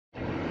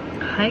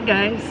Hi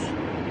guys.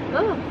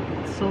 Oh,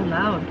 it's so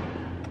loud.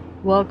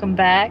 Welcome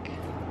back.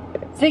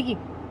 Ziggy,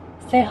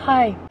 say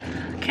hi.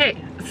 Okay,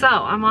 so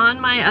I'm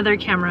on my other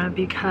camera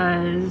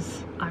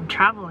because I'm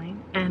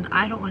traveling and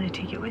I don't want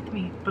to take it with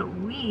me, but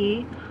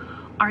we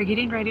are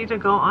getting ready to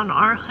go on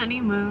our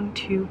honeymoon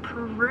to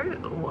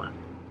Peru.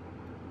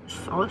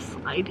 So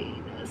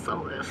exciting,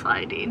 so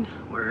exciting.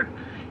 We're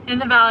in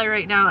the valley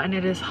right now and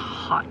it is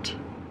hot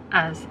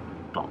as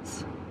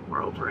balls.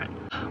 We're over it.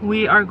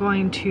 We are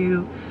going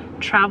to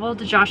travel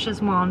to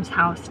Josh's mom's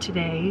house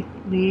today,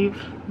 leave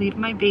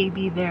my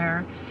baby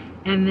there,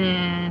 and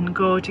then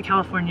go to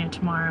California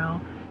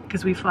tomorrow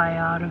because we fly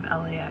out of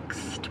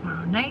LAX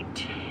tomorrow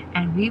night,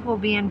 and we will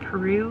be in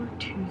Peru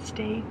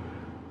Tuesday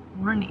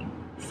morning.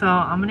 So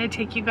I'm gonna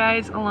take you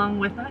guys along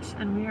with us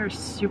and we are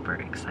super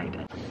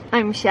excited.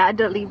 I'm sad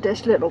to leave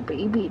this little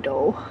baby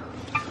though.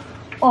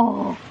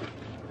 Oh,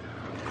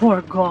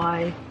 poor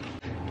guy.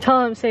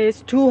 Tell him, say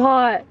it's too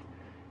hot.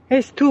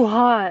 It's too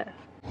hot.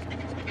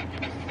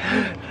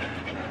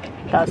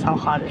 That's how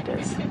hot it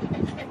is.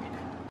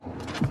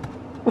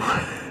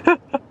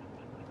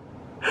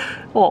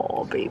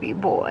 Oh, baby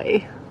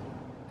boy.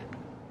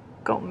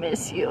 Gonna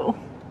miss you.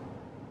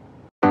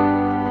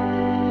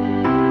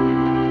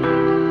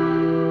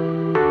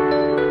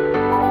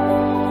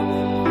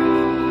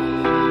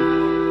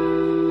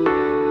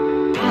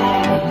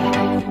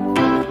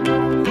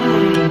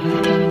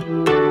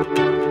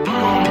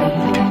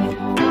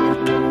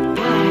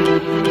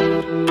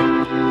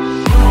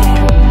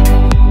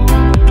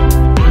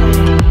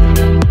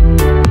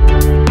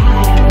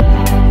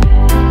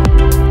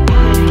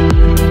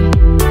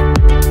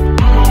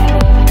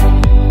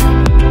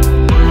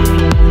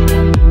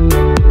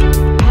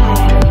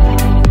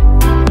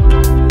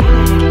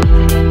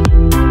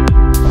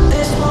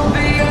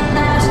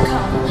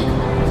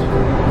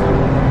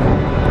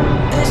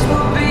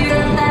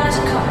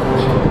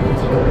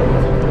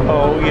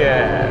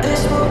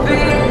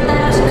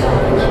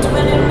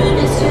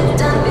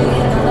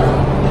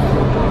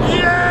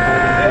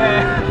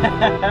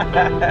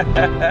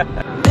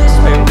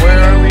 And where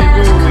are we,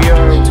 boo? We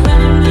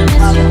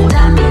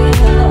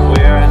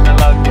are in the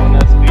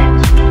Lagunas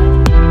Beach.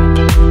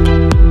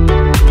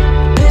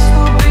 This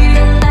will be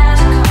your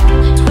last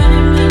call. 20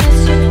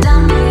 minutes, you're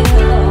done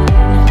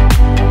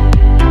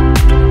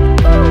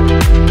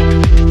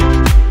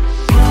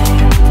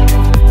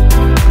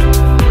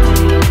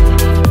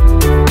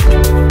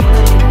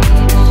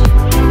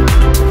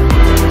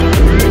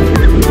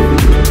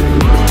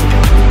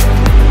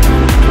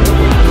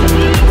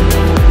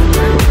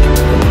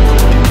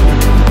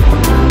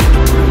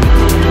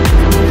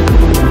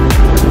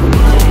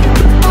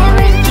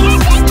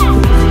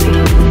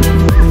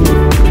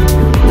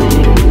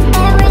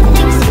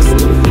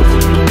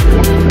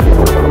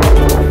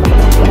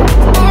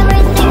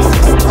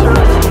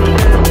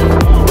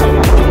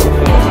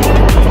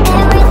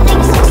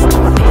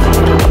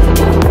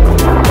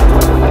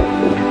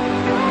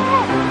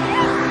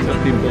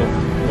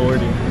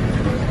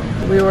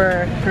We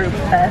were group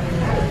F,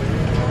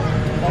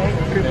 right?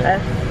 Group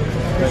F.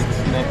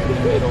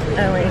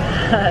 And we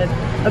had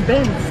a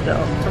bin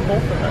still for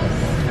both of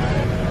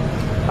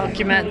us.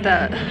 Document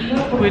that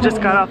we just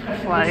got off a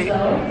flight.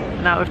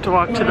 Now we have to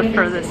walk to the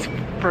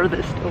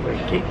furthest over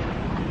gate.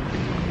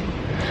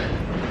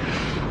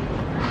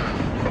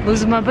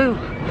 Losing my boo.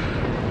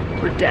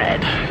 We're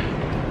dead.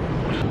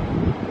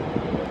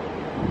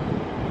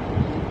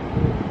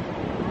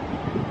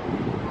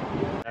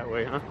 That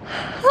way, huh?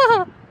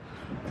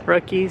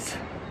 Rookies.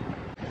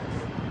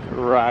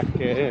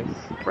 Rockies.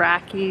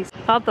 Rockies.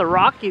 Thought the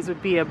Rockies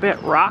would be a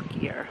bit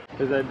rockier.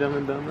 Is that Dumb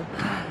and Dumber?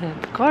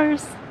 Of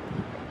course.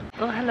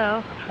 Oh,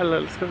 hello. Hello,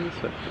 let's go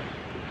this way.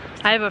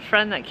 I have a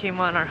friend that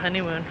came on our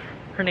honeymoon.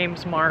 Her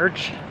name's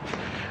Marge.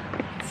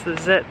 It's the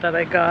zit that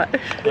I got.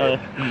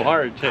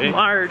 Marge, eh?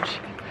 Marge.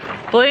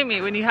 Believe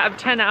me, when you have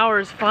 10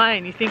 hours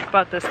flying, you think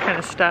about this kind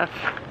of stuff.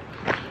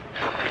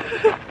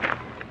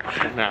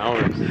 10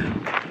 hours.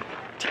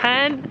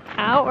 10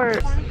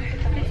 hours.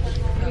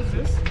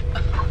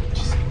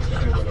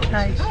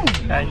 Hi.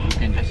 Hi.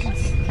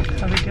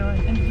 How we doing?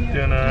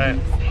 Doing alright.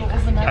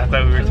 I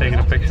thought we were taking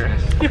a picture.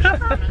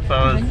 So I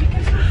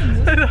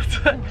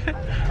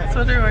was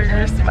wondering why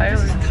you're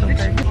smiling so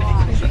big.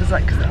 It was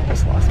like, because I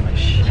almost lost my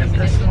shit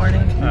this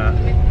morning.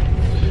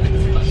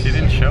 She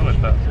didn't show it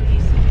though.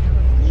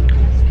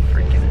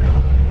 Freaking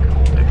hell.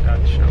 Did not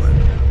show it.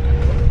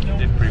 You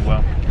did pretty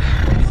well.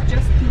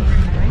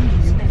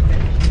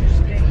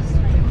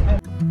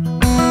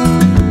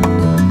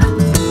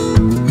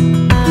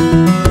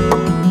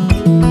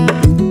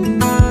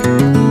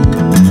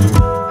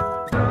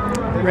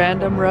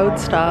 Random road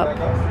stop.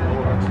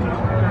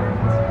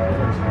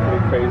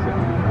 Pretty crazy.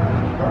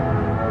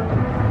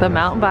 The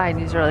mountain behind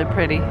you is really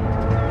pretty.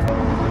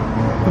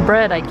 The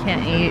bread I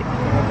can't eat,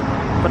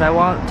 but I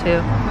want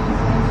to.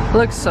 It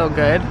looks so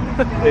good.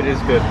 It is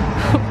good.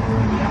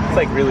 It's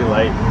like really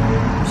light.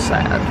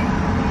 Sad.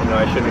 No,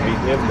 I shouldn't have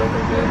eaten it, but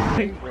I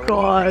did. Oh my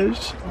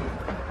gosh.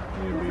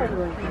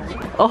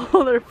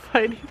 Oh, they're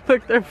fighting.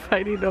 Look, they're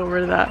fighting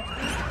over that.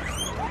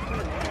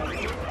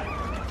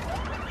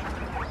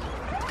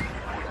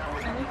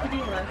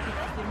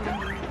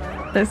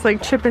 It's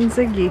like Chip and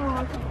Ziggy.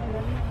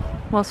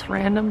 Most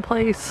random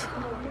place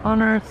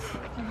on earth.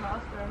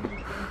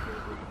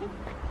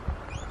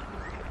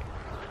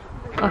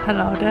 Oh,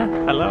 hello there.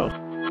 Hello.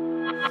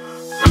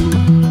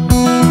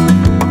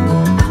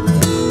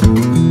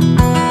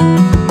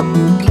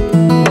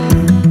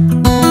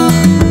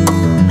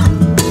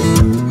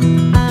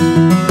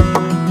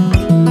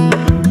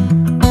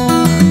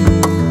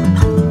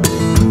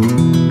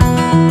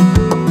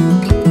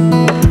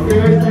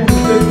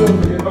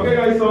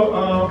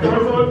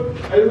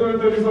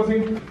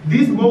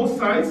 Both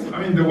sides,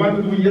 I mean the one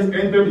that we just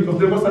entered, because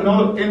there was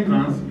another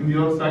entrance in the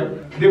other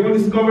side, they were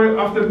discovered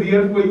after the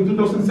earthquake in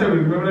 2007.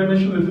 Remember I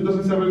mentioned the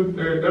 2007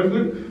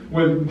 earthquake?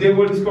 Well, they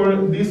were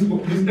discovered, this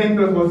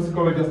entrance was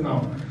discovered just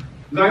now.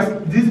 Guys,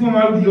 these ones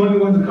are the only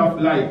ones that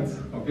have lights,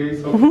 okay?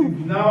 So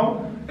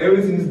now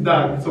everything is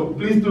dark, so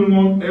please turn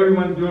on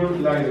everyone your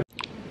light.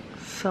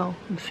 So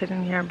I'm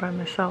sitting here by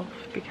myself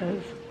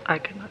because I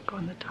could not go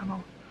in the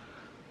tunnel.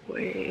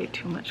 Way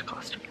too much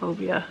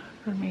claustrophobia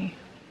for me.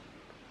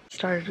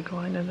 Started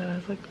going and then I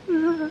was like,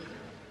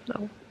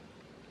 no.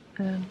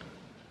 And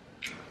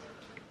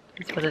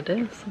it's what it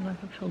is. I'm not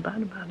gonna feel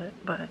bad about it,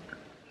 but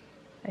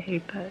I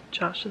hate that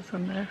Josh is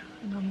in there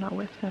and I'm not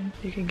with him.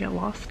 You can get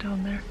lost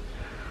down there.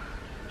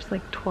 It's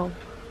like 12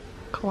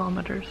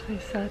 kilometers, they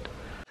said.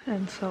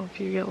 And so if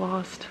you get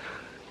lost,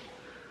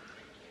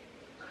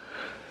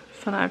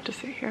 then I have to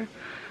sit here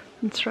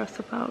and stress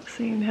about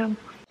seeing him.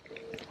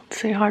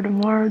 Let's say hi to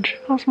Marge.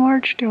 How's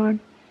Marge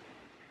doing?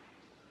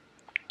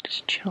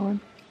 Just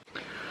chilling.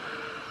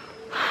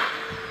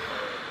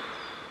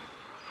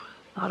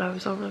 Thought I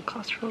was over the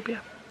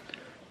claustrophobia.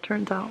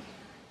 Turns out,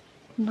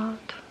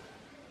 not.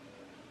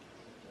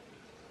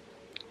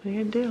 What are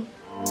you gonna do?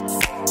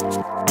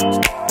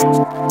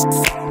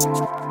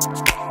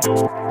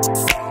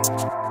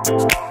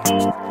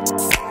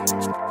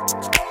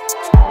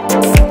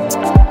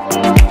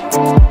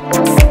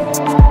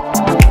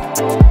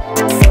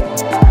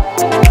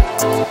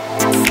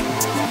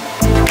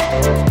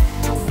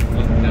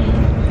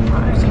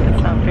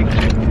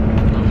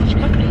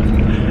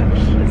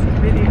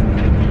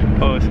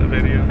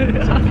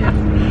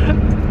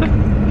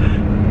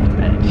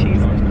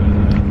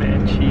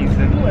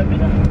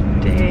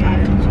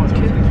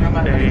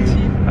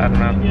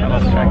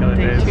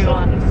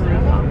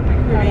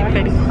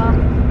 Peru Hop.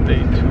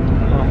 Day 2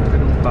 of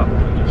Peru Hop,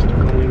 just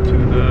going to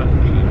the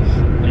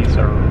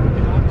reserve.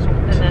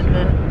 And then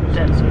the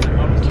desert.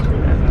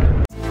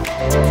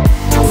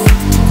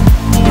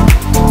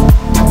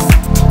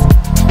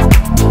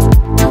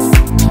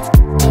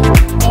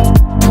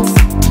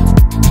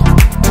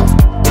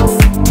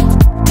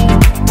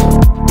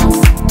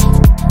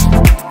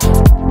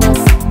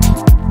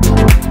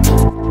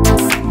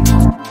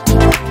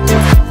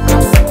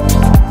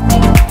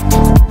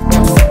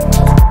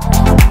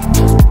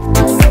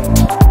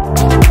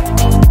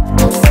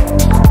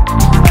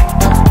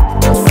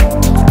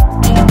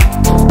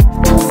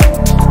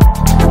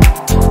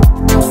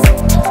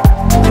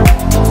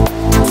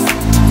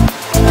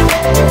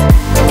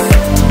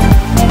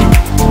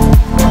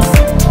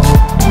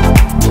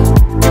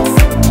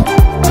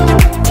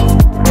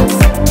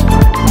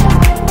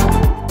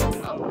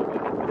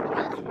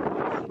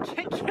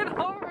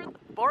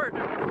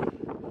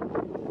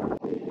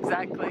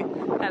 Exactly.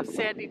 Have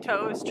sandy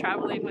toes,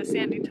 traveling with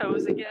sandy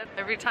toes again.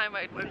 Every time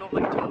I'd wiggle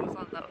my toes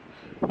on the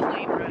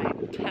plane ride,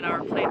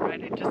 10-hour plane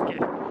ride, I'd just get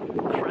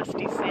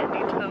crusty sandy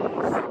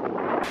toes.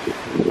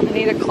 I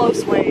need a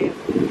close wave.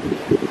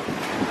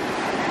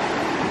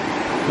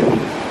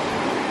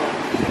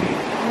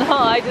 No,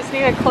 I just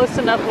need a close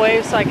enough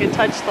wave so I can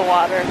touch the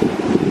water.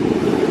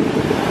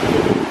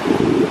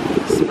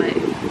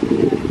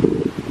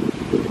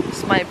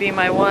 This might be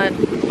my one.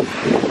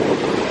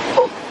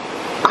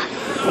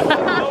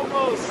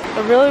 I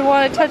really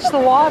want to touch the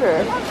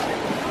water.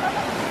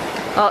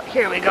 Oh,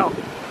 here we go.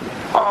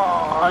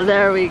 Oh,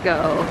 there we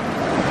go.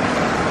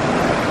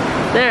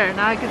 There,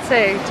 now I can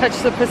say,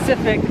 touch the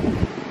Pacific.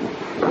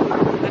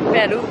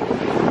 Peru.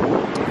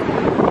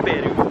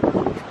 Peru.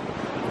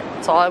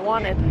 That's all I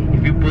wanted.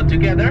 If you put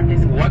together,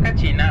 it's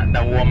Huacachina,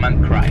 the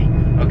woman cry.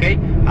 Okay?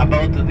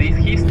 About this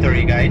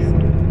history, guys.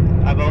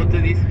 About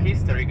this